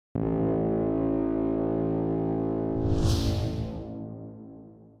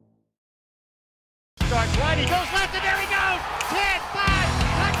He goes left, and there he goes. 10, 5,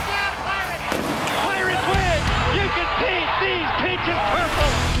 touchdown, Pirates. Pirates win. You can paint these peaches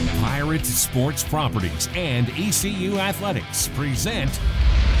purple. Pirates Sports Properties and ECU Athletics present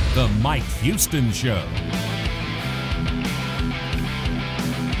The Mike Houston Show.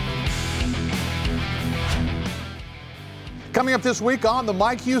 Coming up this week on The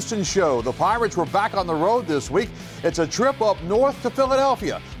Mike Houston Show, the Pirates were back on the road this week. It's a trip up north to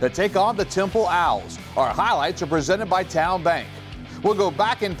Philadelphia to take on the Temple Owls. Our highlights are presented by Town Bank. We'll go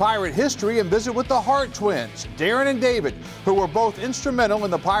back in Pirate history and visit with the Hart twins, Darren and David, who were both instrumental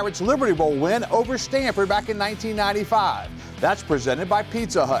in the Pirates' Liberty Bowl win over Stanford back in 1995. That's presented by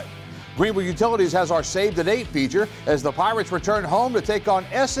Pizza Hut. Greenville Utilities has our Save the Date feature as the Pirates return home to take on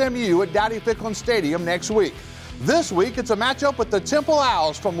SMU at Dowdy-Ficklen Stadium next week. This week, it's a matchup with the Temple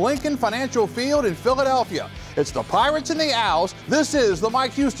Owls from Lincoln Financial Field in Philadelphia. It's the Pirates and the Owls. This is the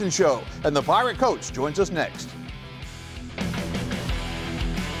Mike Houston Show, and the Pirate coach joins us next.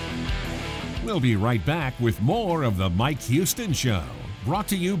 We'll be right back with more of the Mike Houston Show, brought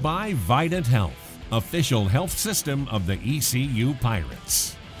to you by Vidant Health, official health system of the ECU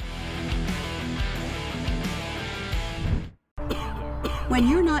Pirates. When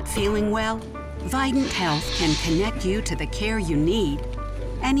you're not feeling well, Vidant Health can connect you to the care you need,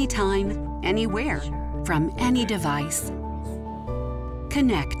 anytime, anywhere, from any device.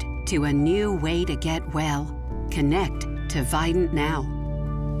 Connect to a new way to get well. Connect to Vidant Now.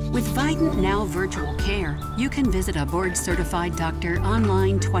 With Vidant Now Virtual Care, you can visit a board-certified doctor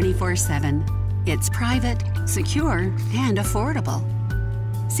online 24/7. It's private, secure, and affordable.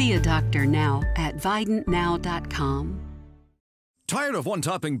 See a doctor now at vidantnow.com. Tired of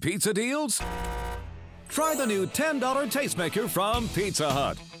one-topping pizza deals? Try the new $10 Tastemaker from Pizza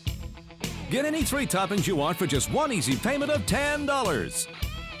Hut. Get any 3 toppings you want for just one easy payment of $10.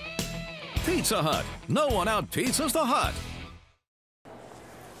 Pizza Hut. No one out-pizzas the Hut.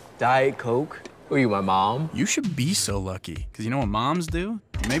 Diet Coke? Who are you, my mom? You should be so lucky, because you know what moms do?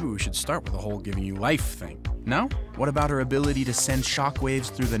 Maybe we should start with the whole giving you life thing. No? What about her ability to send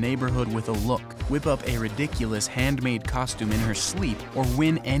shockwaves through the neighborhood with a look, whip up a ridiculous handmade costume in her sleep, or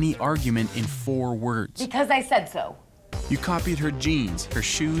win any argument in 4 words? Because I said so. You copied her jeans, her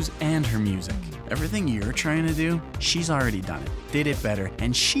shoes, and her music. Everything you're trying to do, she's already done it, did it better,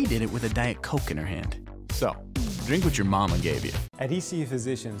 and she did it with a Diet Coke in her hand. So, drink what your mama gave you. At ECU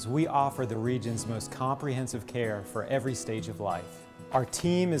Physicians, we offer the region's most comprehensive care for every stage of life. Our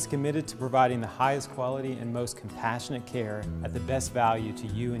team is committed to providing the highest quality and most compassionate care at the best value to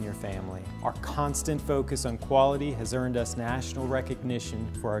you and your family. Our constant focus on quality has earned us national recognition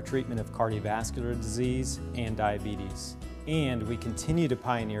for our treatment of cardiovascular disease and diabetes. And we continue to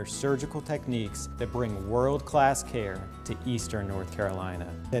pioneer surgical techniques that bring world-class care to Eastern North Carolina.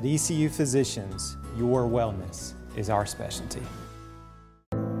 At ECU Physicians, your wellness is our specialty.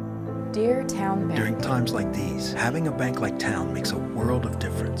 Dear Town Bank. During times like these, having a bank like Town makes a world of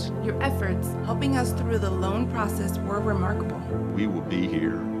difference. Your efforts helping us through the loan process were remarkable. We will be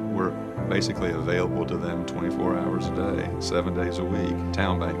here. We're basically available to them 24 hours a day, 7 days a week.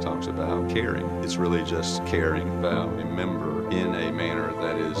 Town Bank talks about caring. It's really just caring about a member in a manner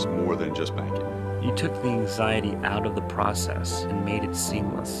that is more than just banking. You took the anxiety out of the process and made it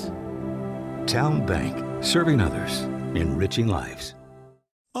seamless. Town Bank, serving others, enriching lives.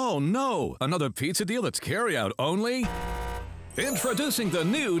 Oh no! Another pizza deal that's carry-out only? Introducing the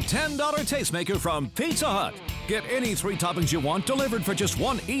new $10 Tastemaker from Pizza Hut. Get any 3 toppings you want delivered for just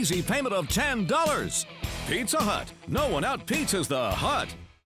one easy payment of $10. Pizza Hut. No one out-pizzas the Hut.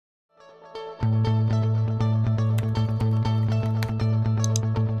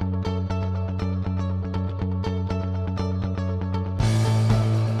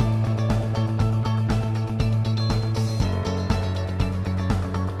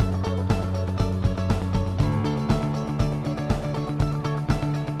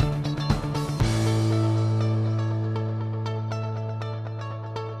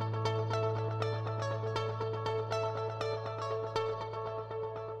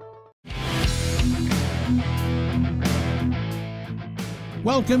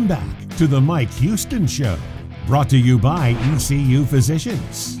 Welcome back to the Mike Houston Show, brought to you by ECU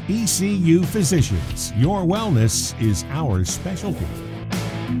Physicians. ECU Physicians, your wellness is our specialty.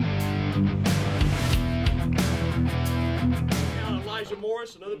 Now Elijah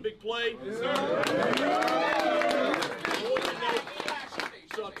Morris, another big play. Yes, sir.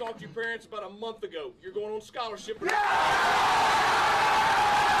 So I talked to your parents about a month ago. You're going on scholarship.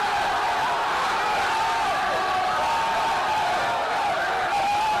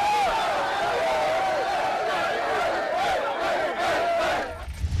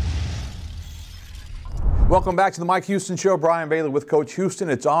 Welcome back to the Mike Houston Show. Brian Bailey with Coach Houston.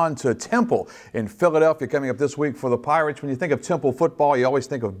 It's on to Temple in Philadelphia coming up this week for the Pirates. When you think of Temple football, you always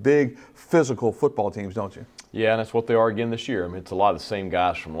think of big, physical football teams, don't you? Yeah, and that's what they are again this year. I mean, it's a lot of the same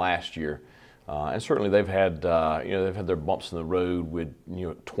guys from last year. And certainly they've had, they've had their bumps in the road with,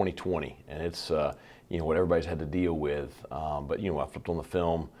 2020. And it's, what everybody's had to deal with. But, I flipped on the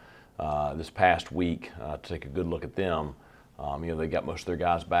film this past week to take a good look at them. They got most of their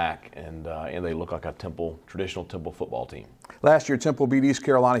guys back, and they look like a traditional Temple football team. Last year, Temple beat East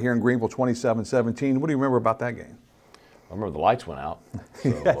Carolina here in Greenville 27-17. What do you remember about that game? I remember the lights went out.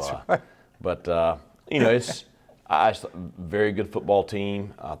 So, that's right. But, it's a very good football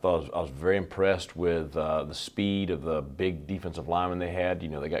team. I was very impressed with the speed of the big defensive linemen they had.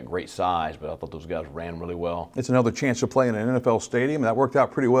 They got great size, but I thought those guys ran really well. It's another chance to play in an NFL stadium. That worked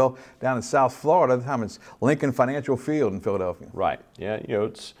out pretty well down in South Florida. At the time, it's Lincoln Financial Field in Philadelphia. Right. Yeah,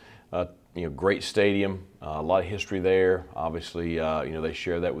 it's great stadium, a lot of history there. Obviously, they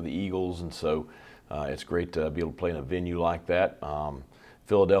share that with the Eagles, and so it's great to be able to play in a venue like that.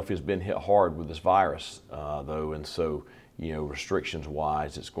 Philadelphia's been hit hard with this virus, though, and so,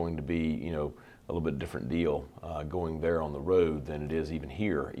 restrictions-wise, it's going to be, a little bit different deal going there on the road than it is even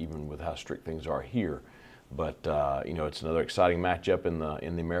here, even with how strict things are here. But, it's another exciting matchup in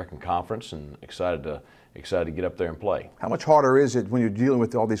the American Conference, and excited to get up there and play. How much harder is it when you're dealing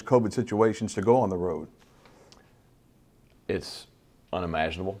with all these COVID situations to go on the road? It's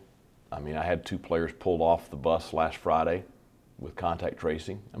unimaginable. I mean, I had 2 players pulled off the bus last Friday with contact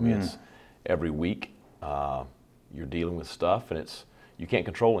tracing. I mean, it's every week you're dealing with stuff, and you can't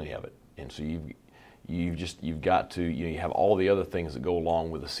control any of it. And so you've got to, you have all the other things that go along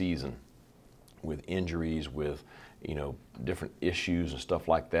with the season, with injuries, with, different issues and stuff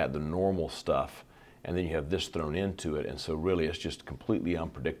like that, the normal stuff. And then you have this thrown into it, and so really it's just completely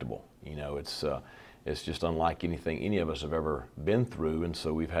unpredictable. It's just unlike anything any of us have ever been through, and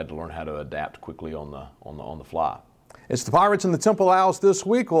so we've had to learn how to adapt quickly on the fly. It's the Pirates and the Temple Owls this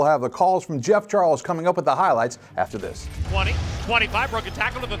week. We'll have the calls from Jeff Charles coming up with the highlights after this. 20, 25, broken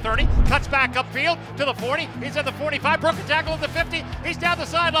tackle to the 30, cuts back upfield to the 40, he's at the 45, broken tackle at the 50, he's down the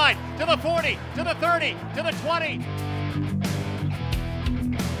sideline to the 40, to the 30, to the 20.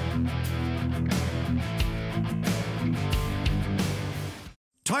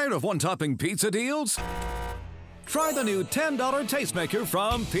 Tired of one-topping pizza deals? Try the new $10 Tastemaker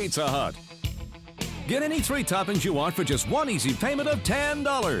from Pizza Hut. Get any 3 toppings you want for just one easy payment of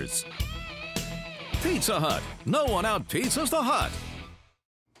 $10. Pizza Hut. No one out-pizzas the Hut.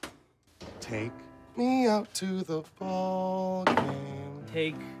 Take me out to the ball game.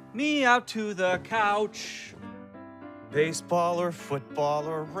 Take me out to the couch. Baseball or football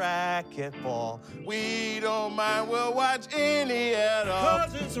or racquetball. We don't mind, we'll watch any at all.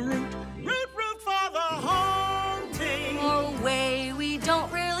 'Cause it's a root for the home team. No way, we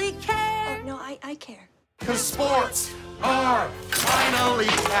don't really care. Oh, no, I care. 'Cause sports are finally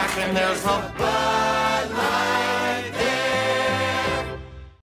back and there's a Bud Light there.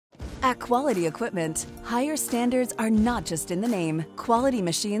 At Quality Equipment, higher standards are not just in the name. Quality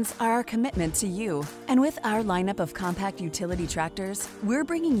machines are our commitment to you. And with our lineup of compact utility tractors, we're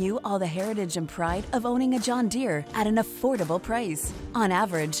bringing you all the heritage and pride of owning a John Deere at an affordable price. On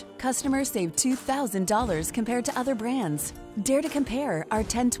average, customers save $2,000 compared to other brands. Dare to compare our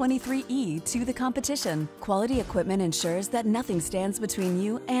 1023E to the competition. Quality Equipment ensures that nothing stands between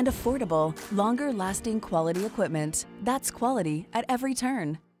you and affordable, longer-lasting quality equipment. That's quality at every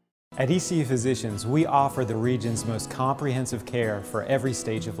turn. At ECU Physicians, we offer the region's most comprehensive care for every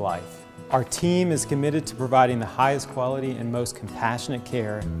stage of life. Our team is committed to providing the highest quality and most compassionate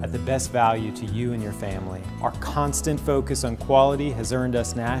care at the best value to you and your family. Our constant focus on quality has earned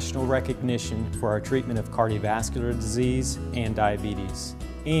us national recognition for our treatment of cardiovascular disease and diabetes.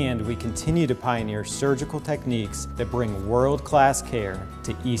 And we continue to pioneer surgical techniques that bring world-class care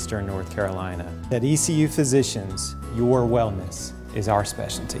to Eastern North Carolina. At ECU Physicians, your wellness is our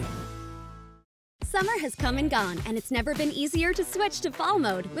specialty. Summer has come and gone, and it's never been easier to switch to fall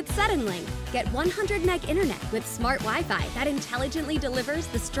mode with Suddenlink. Get 100 meg internet with smart Wi-Fi that intelligently delivers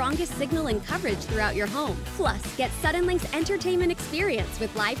the strongest signal and coverage throughout your home. Plus, get Suddenlink's entertainment experience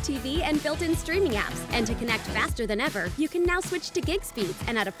with live TV and built-in streaming apps. And to connect faster than ever, you can now switch to gig speeds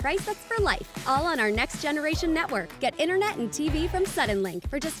and at a price that's for life. All on our next generation network. Get internet and TV from Suddenlink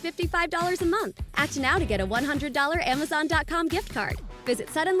for just $55 a month. Act now to get a $100 Amazon.com gift card. Visit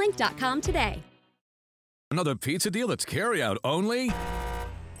suddenlink.com today. Another pizza deal that's carry-out only?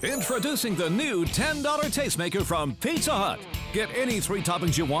 Introducing the new $10 Tastemaker from Pizza Hut. Get any 3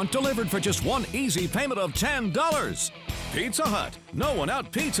 toppings you want delivered for just one easy payment of $10. Pizza Hut. No one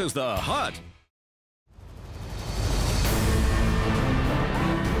out-pizzas the Hut.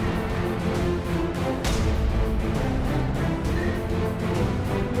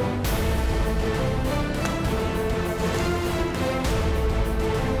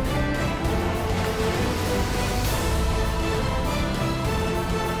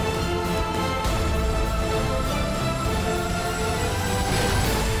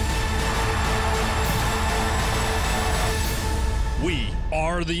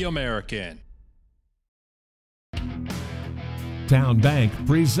 for the American. Town Bank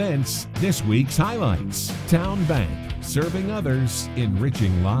presents this week's highlights. Town Bank, serving others,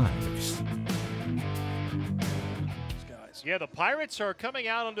 enriching lives. Yeah, the Pirates are coming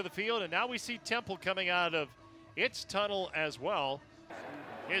out onto the field, and now we see Temple coming out of its tunnel as well.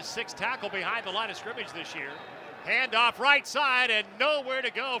 His sixth tackle behind the line of scrimmage this year. Handoff right side, and nowhere to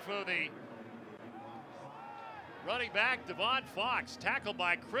go for the running back, Devon Fox. Tackled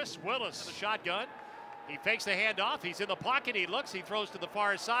by Chris Willis in the shotgun. He fakes the handoff. He's in the pocket. He looks. He throws to the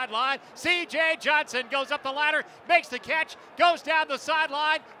far sideline. C.J. Johnson goes up the ladder, makes the catch, goes down the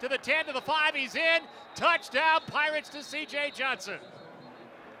sideline to the 10, to the 5. He's in. Touchdown, Pirates to C.J. Johnson.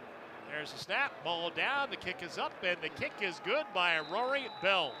 There's a snap. Ball down. The kick is up, and the kick is good by Rory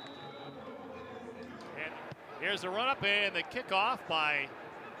Bell. And here's the run-up and the kickoff by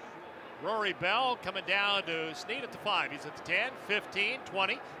Rory Bell, coming down to Snead at the 5. He's at the 10, 15,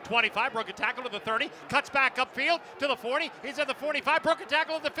 20, 25. Broken tackle to the 30. Cuts back upfield to the 40. He's at the 45. Broken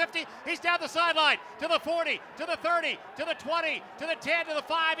tackle to the 50. He's down the sideline to the 40, to the 30, to the 20, to the 10, to the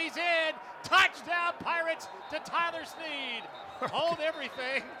 5. He's in. Touchdown, Pirates to Tyler Snead. Hold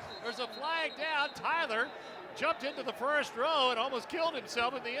everything. There's a flag down. Tyler jumped into the first row and almost killed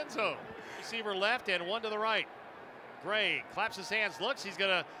himself in the end zone. Receiver left and one to the right. Gray claps his hands, looks. He's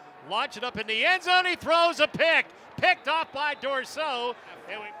going to launch it up in the end zone. He throws a pick. Picked off by Dorso.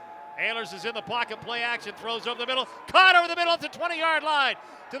 Ahlers is in the pocket. Play action. Throws over the middle. Caught over the middle at the 20-yard line.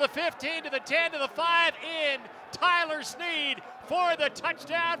 To the 15, to the 10, to the 5. In Tyler Snead for the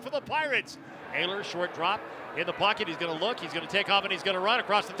touchdown for the Pirates. Ahlers, short drop. In the pocket, he's going to look, he's going to take off, and he's going to run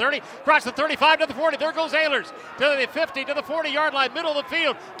across the 30, across the 35 to the 40. There goes Ahlers to the 50, to the 40-yard line, middle of the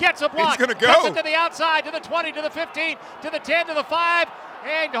field. Gets a block. He's going to go. Gets it to the outside, to the 20, to the 15, to the 10, to the 5.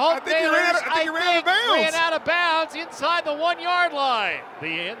 And Holt Ahlers, ran out of bounds inside the 1-yard line. The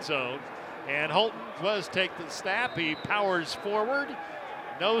end zone. And Holton does take the snap. He powers forward.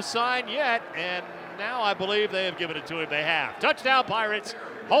 No sign yet. And now I believe they have given it to him. They have. Touchdown, Pirates.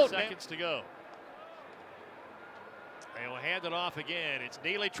 Holt, seconds to go. They will hand it off again. It's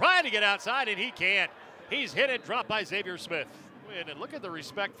Neely trying to get outside, and he can't. He's hit and dropped by Xavier Smith. And look at the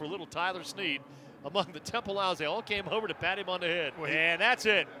respect for little Tyler Snead among the Temple Owls. They all came over to pat him on the head. And that's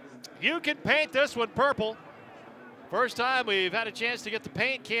it. You can paint this one purple. First time we've had a chance to get the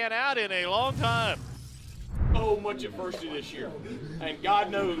paint can out in a long time. Oh, much adversity this year. And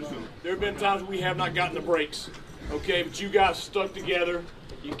God knows there have been times we have not gotten the breaks. Okay, but you guys stuck together.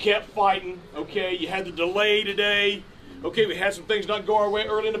 You kept fighting. Okay, you had the delay today. Okay, we had some things not go our way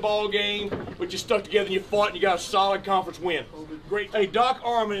early in the ball game, but you stuck together and you fought and you got a solid conference win. Great. Hey, Doc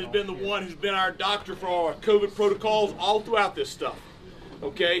Arman has been the one who's been our doctor for our COVID protocols all throughout this stuff.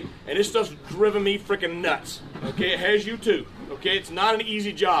 Okay, and this stuff's driven me freaking nuts. Okay, it has you too. Okay, it's not an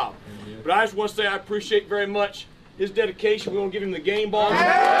easy job, but I just want to say I appreciate very much his dedication. We want to give him the game ball.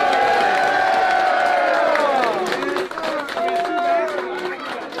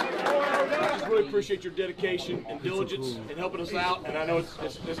 Appreciate your dedication and diligence in helping us out, and I know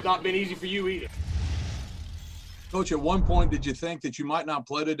it's not been easy for you either. Coach, at one point, did you think that you might not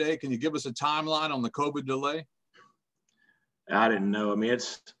play today? Can you give us a timeline on the COVID delay? I didn't know. I mean,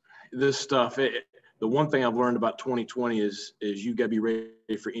 it's this stuff. The one thing I've learned about 2020 is you got to be ready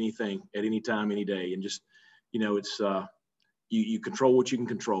for anything at any time, any day, and just it's you control what you can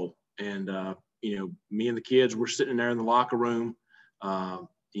control. And me and the kids were sitting there in the locker room.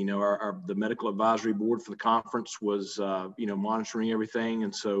 The medical advisory board for the conference was, monitoring everything.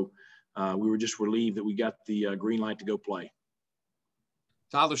 And so we were just relieved that we got the green light to go play.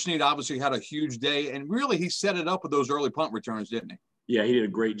 Tyler Snead obviously had a huge day, and really he set it up with those early punt returns, didn't he? Yeah, he did a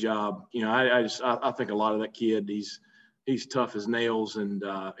great job. I think a lot of that kid, he's tough as nails and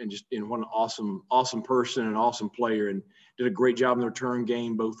just one awesome person and awesome player, and did a great job in the return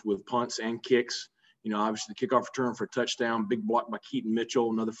game, both with punts and kicks. Obviously the kickoff return for a touchdown, big block by Keaton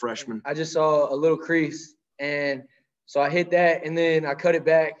Mitchell, another freshman. I just saw a little crease, and so I hit that, and then I cut it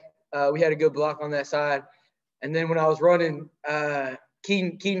back. We had a good block on that side. And then when I was running,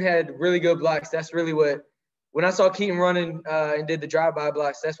 Keaton had really good blocks. That's really when I saw Keaton running and did the drive-by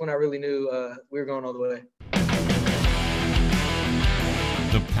blocks, that's when I really knew we were going all the way.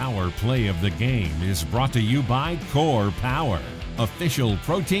 The power play of the game is brought to you by Core Power, official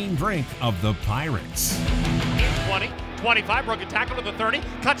protein drink of the Pirates. 20, 25, broken tackle to the 30,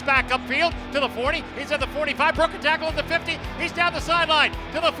 cuts back upfield to the 40, he's at the 45, broken tackle at the 50, he's down the sideline,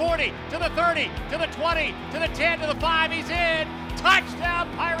 to the 40, to the 30, to the 20, to the 10, to the 5, he's in,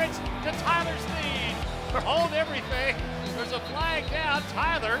 touchdown Pirates to Tyler Snead. Hold everything, there's a flag down,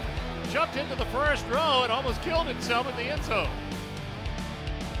 Tyler jumped into the first row and almost killed himself in the end zone.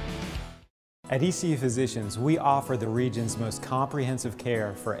 At ECU Physicians, we offer the region's most comprehensive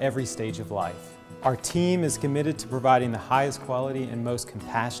care for every stage of life. Our team is committed to providing the highest quality and most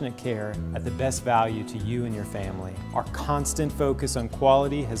compassionate care at the best value to you and your family. Our constant focus on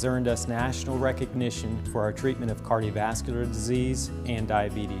quality has earned us national recognition for our treatment of cardiovascular disease and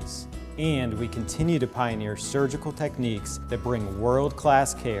diabetes. And we continue to pioneer surgical techniques that bring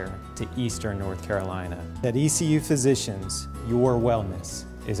world-class care to Eastern North Carolina. At ECU Physicians, your wellness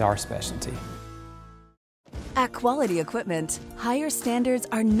is our specialty. At Quality Equipment, higher standards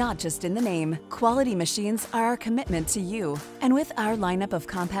are not just in the name. Quality machines are our commitment to you. And with our lineup of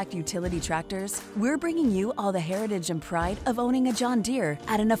compact utility tractors, we're bringing you all the heritage and pride of owning a John Deere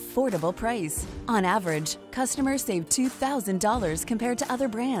at an affordable price. On average, customers save $2,000 compared to other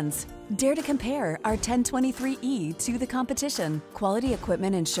brands. Dare to compare our 1023E to the competition. Quality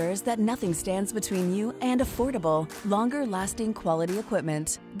Equipment ensures that nothing stands between you and affordable, longer-lasting quality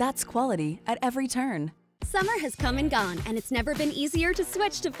equipment. That's quality at every turn. Summer has come and gone, and it's never been easier to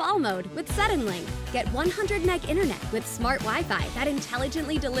switch to fall mode with Suddenlink. Get 100 meg internet with smart Wi-Fi that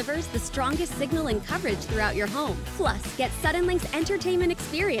intelligently delivers the strongest signal and coverage throughout your home. Plus, get Suddenlink's entertainment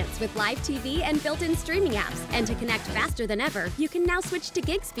experience with live TV and built-in streaming apps. And to connect faster than ever, you can now switch to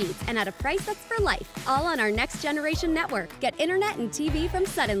gig speeds and at a price that's for life. All on our next generation network. Get internet and TV from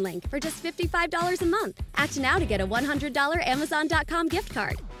Suddenlink for just $55 a month. Act now to get a $100 Amazon.com gift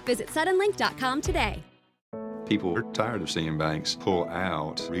card. Visit suddenlink.com today. People are tired of seeing banks pull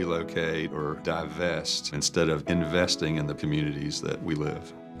out, relocate, or divest instead of investing in the communities that we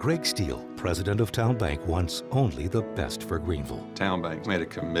live. Greg Steele, president of Town Bank, wants only the best for Greenville. Town Bank made a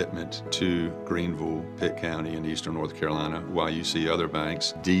commitment to Greenville, Pitt County, and Eastern North Carolina. While you see other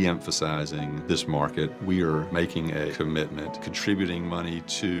banks de-emphasizing this market, we are making a commitment, contributing money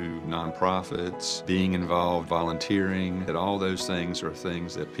to nonprofits, being involved, volunteering, and all those things are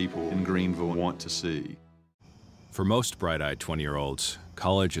things that people in Greenville want to see. For most bright-eyed 20-year-olds,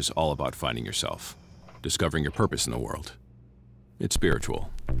 college is all about finding yourself, discovering your purpose in the world. It's spiritual.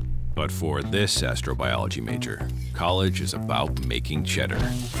 But for this astrobiology major, college is about making cheddar.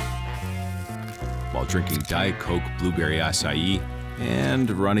 While drinking Diet Coke Blueberry Acai and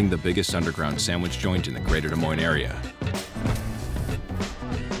running the biggest underground sandwich joint in the greater Des Moines area.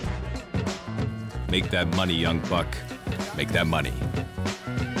 Make that money, young buck. Make that money.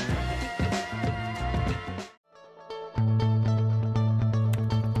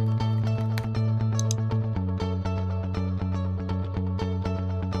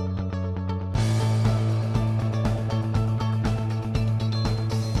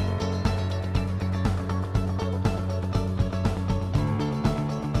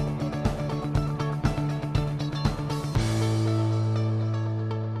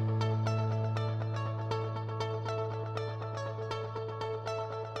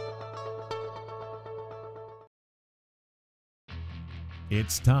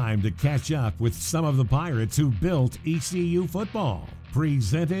 It's time to catch up with some of the Pirates who built ECU football.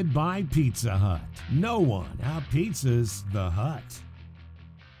 Presented by Pizza Hut. No one outpizzas the Hut.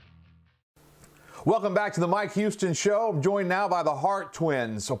 Welcome back to the Mike Houston Show. I'm joined now by the Hart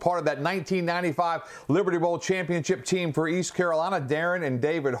twins, a part of that 1995 Liberty Bowl championship team for East Carolina, Darren and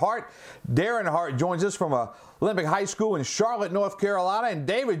David Hart. Darren Hart joins us from Olympic High School in Charlotte, North Carolina, and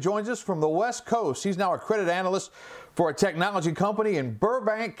David joins us from the West Coast. He's now a credit analyst for a technology company in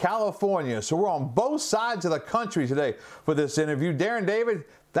Burbank, California. So we're on both sides of the country today for this interview. Darren, David,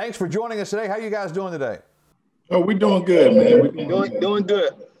 thanks for joining us today. How are you guys doing today? Oh, we're doing good, man. We're doing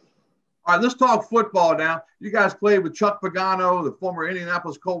good. All right, let's talk football now. You guys played with Chuck Pagano, the former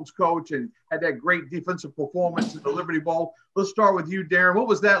Indianapolis Colts coach, and had that great defensive performance in the Liberty Bowl. Let's start with you, Darren. What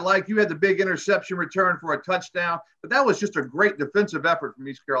was that like? You had the big interception return for a touchdown, but that was just a great defensive effort from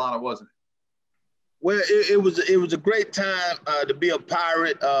East Carolina, wasn't it? Well, it was a great time to be a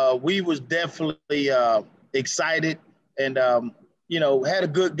Pirate. We was definitely excited and, had a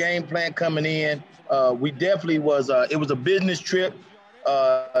good game plan coming in. We definitely was it was a business trip.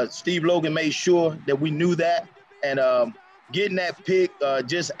 Steve Logan made sure that we knew that. And getting that pick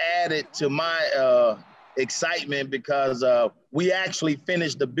just added to my excitement because we actually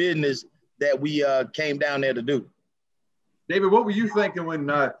finished the business that we came down there to do. David, what were you thinking when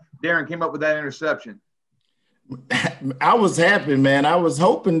Darren came up with that interception? I was happy, man. I was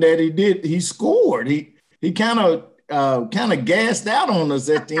hoping that he scored. He kind of gassed out on us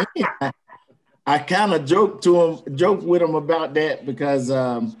at the end. I kind of joked with him about that because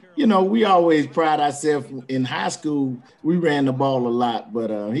we always pride ourselves in high school. We ran the ball a lot,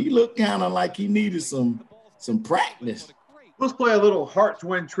 but he looked kind of like he needed some practice. Let's play a little Hart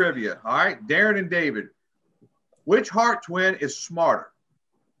twin trivia. All right, Darren and David. Which Hart twin is smarter?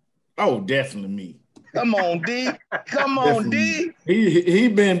 Oh, definitely me. Come on, D. Come on, D. He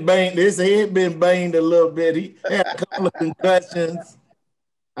been banged. His head been banged a little bit. He had a couple of concussions.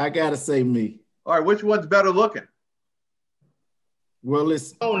 I gotta say me. All right, which one's better looking? Well,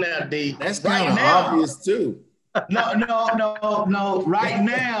 it's now, D. That's kind of obvious too. No. Right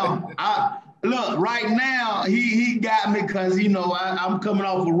now, right now, he got me because I'm coming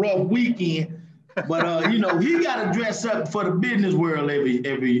off a rough weekend. But he got to dress up for the business world every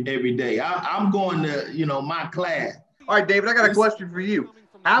day. I'm going to my class. All right, David, I got a question for you.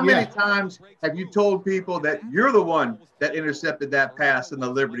 How many times have you told people that you're the one that intercepted that pass in the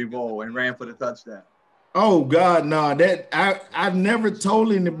Liberty Bowl and ran for the touchdown? Oh God, no! I've never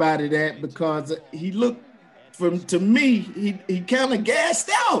told anybody that because he looked to me. He kind of gassed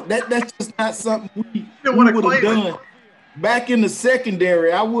out. That's just not something we would have done. Back in the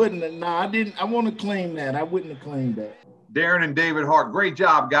secondary, I wouldn't. No, I didn't. I want to claim that. I wouldn't have claimed that. Darren and David Hart, great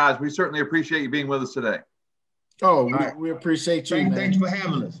job, guys. We certainly appreciate you being with us today. Oh, we appreciate you, man. Thanks for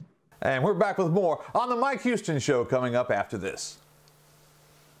having us. And we're back with more on the Mike Houston Show coming up after this.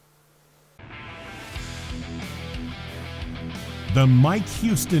 The Mike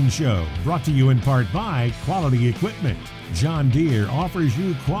Houston Show, brought to you in part by Quality Equipment. John Deere offers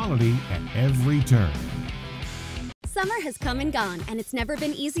you quality at every turn. Summer has come and gone, and it's never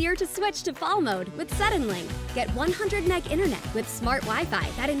been easier to switch to fall mode with Suddenlink. Get 100 meg internet with smart Wi-Fi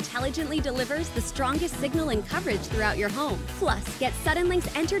that intelligently delivers the strongest signal and coverage throughout your home. Plus, get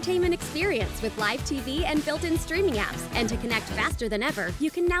Suddenlink's entertainment experience with live TV and built-in streaming apps. And to connect faster than ever,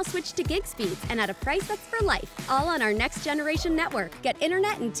 you can now switch to gig speeds and at a price that's for life. All on our next generation network. Get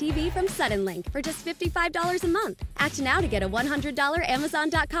internet and TV from Suddenlink for just $55 a month. Act now to get a $100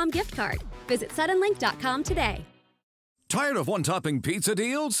 Amazon.com gift card. Visit Suddenlink.com today. Tired of one-topping pizza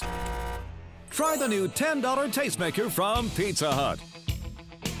deals? Try the new $10 Tastemaker from Pizza Hut.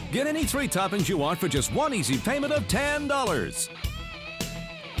 Get any 3 toppings you want for just one easy payment of $10.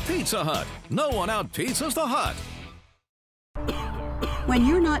 Pizza Hut. No one out-pizzas the Hut. When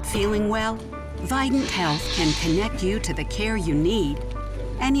you're not feeling well, Vidant Health can connect you to the care you need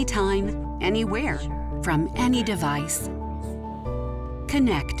anytime, anywhere, from any device.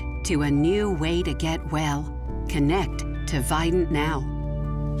 Connect to a new way to get well. Connect to Vidant Now.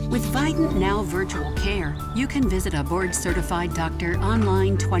 With Vidant Now Virtual Care, you can visit a board-certified doctor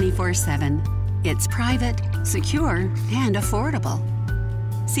online 24/7. It's private, secure, and affordable.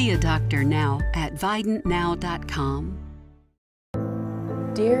 See a doctor now at vidantnow.com.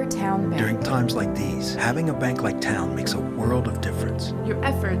 Dear Town Bank. During times like these, having a bank like Town makes a world of difference. Your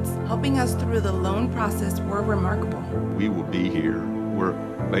efforts helping us through the loan process were remarkable. We will be here. We're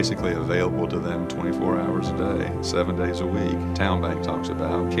basically available to them 24 hours a day, 7 days a week. Town Bank talks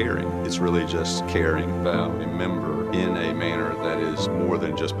about caring. It's really just caring about a member in a manner that is more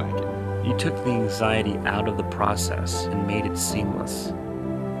than just banking. You took the anxiety out of the process and made it seamless.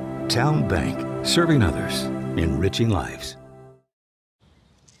 Town Bank, serving others, enriching lives.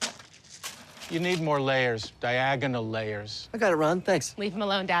 You need more layers, diagonal layers. I got it, Ron. Thanks. Leave him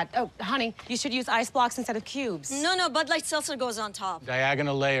alone, Dad. Oh, honey, you should use ice blocks instead of cubes. No, Bud Light Seltzer goes on top.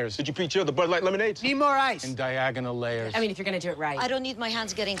 Diagonal layers. Did you pre-chill the Bud Light lemonades? Need more ice. And diagonal layers. I mean, if you're gonna do it right. I don't need my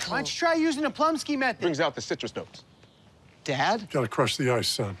hands getting cold. Why don't you try using the Plumsky method? Brings out the citrus notes. Dad? Gotta crush the ice,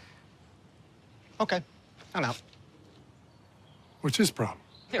 son. Okay, I'm out. What's his problem?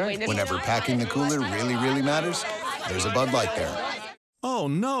 Whenever packing the cooler really matters, there's a Bud Light there. Oh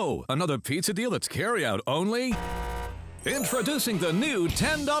no! Another pizza deal that's carryout only? Introducing the new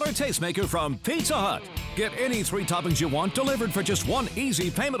 $10 Tastemaker from Pizza Hut. Get any 3 toppings you want delivered for just one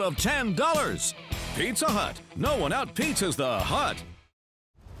easy payment of $10. Pizza Hut. No one out-pizzas the Hut.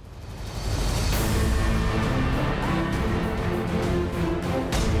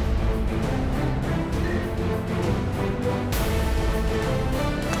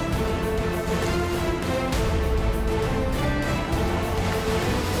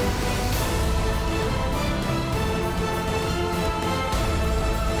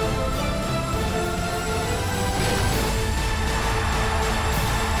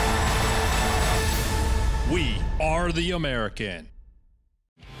 We are the American.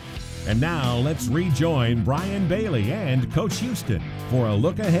 And now let's rejoin Brian Bailey and Coach Houston for a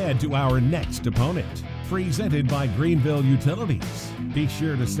look ahead to our next opponent. Presented by Greenville Utilities. Be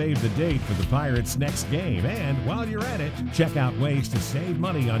sure to save the date for the Pirates' next game, and while you're at it, check out ways to save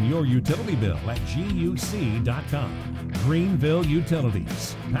money on your utility bill at GUC.com. Greenville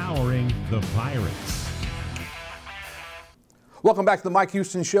Utilities, powering the Pirates. Welcome back to the Mike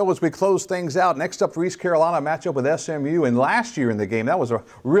Houston Show as we close things out. Next up for East Carolina, matchup with SMU. And last year in the game, that was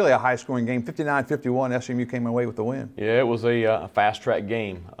really a high-scoring game, 59-51. SMU came away with the win. Yeah, it was a fast-track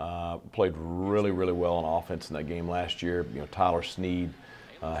game. Played really, really well on offense in that game last year. You know, Tyler Snead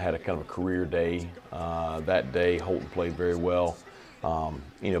had a kind of a career day that day. Holton played very well.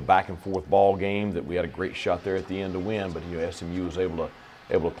 You know, back-and-forth ball game that we had a great shot there at the end to win, but you know, SMU was able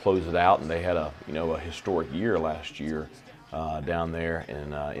to close it out, and they had a historic year last year. Down there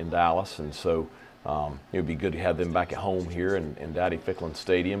in Dallas, and so it would be good to have them back at home here in Daddy Ficklin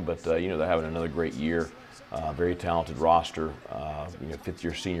Stadium. But you know, they're having another great year. Very talented roster. You know,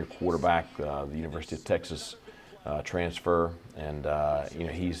 fifth-year senior quarterback, the University of Texas transfer, and you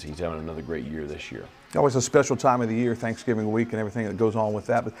know, he's having another great year this year. Always a special time of the year, Thanksgiving week, and everything that goes on with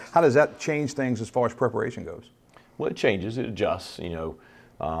that. But how does that change things as far as preparation goes? Well, it changes. It adjusts. You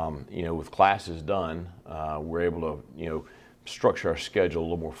know, with classes done, we're able to structure our schedule a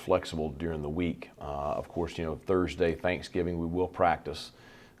little more flexible during the week. Of course, you know, Thursday, Thanksgiving, we will practice,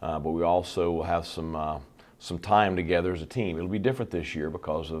 but we also will have some time together as a team. It'll be different this year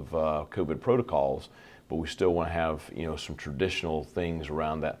because of COVID protocols, but we still want to have, you know, some traditional things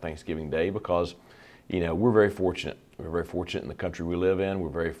around that Thanksgiving Day because, you know, we're very fortunate. We're very fortunate in the country we live in. We're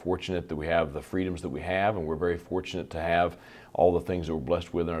very fortunate that we have the freedoms that we have, and we're very fortunate to have all the things that we're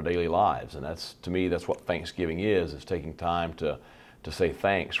blessed with in our daily lives. And that's, to me, that's what Thanksgiving is taking time to say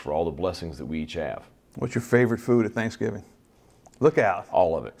thanks for all the blessings that we each have. What's your favorite food at Thanksgiving? Look out.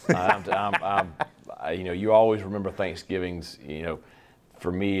 All of it. You know, you always remember Thanksgivings, you know,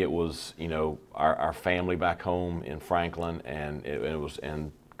 for me it was, you know, our family back home in Franklin, and it was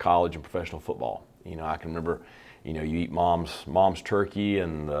in college and professional football. You know, I can remember, you know, you eat mom's turkey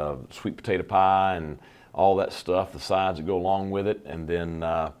and the sweet potato pie and all that stuff, the sides that go along with it, and then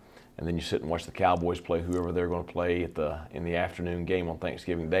you sit and watch the Cowboys play whoever they're going to play in the afternoon game on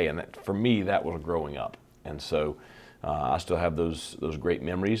Thanksgiving Day. And that, for me, that was growing up, and so I still have those great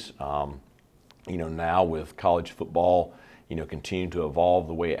memories. You know, now with college football, you know, continuing to evolve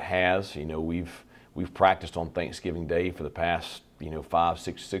the way it has, you know, we've practiced on Thanksgiving Day for the past, you know,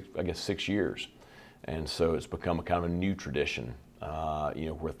 6 years, and so it's become a kind of a new tradition. You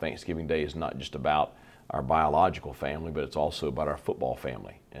know, where Thanksgiving Day is not just about our biological family, but it's also about our football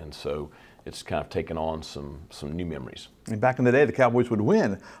family. And so it's kind of taken on some new memories. And back in the day, the Cowboys would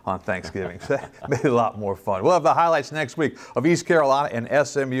win on Thanksgiving. So that made it a lot more fun. We'll have the highlights next week of East Carolina and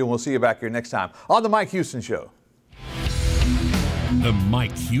SMU, and we'll see you back here next time on The Mike Houston Show. The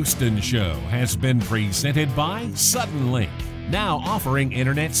Mike Houston Show has been presented by Suddenlink, now offering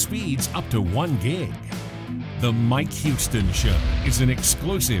internet speeds up to 1 gig. The Mike Houston Show is an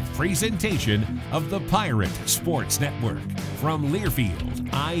exclusive presentation of the Pirate Sports Network from Learfield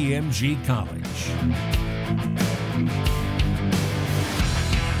IMG College.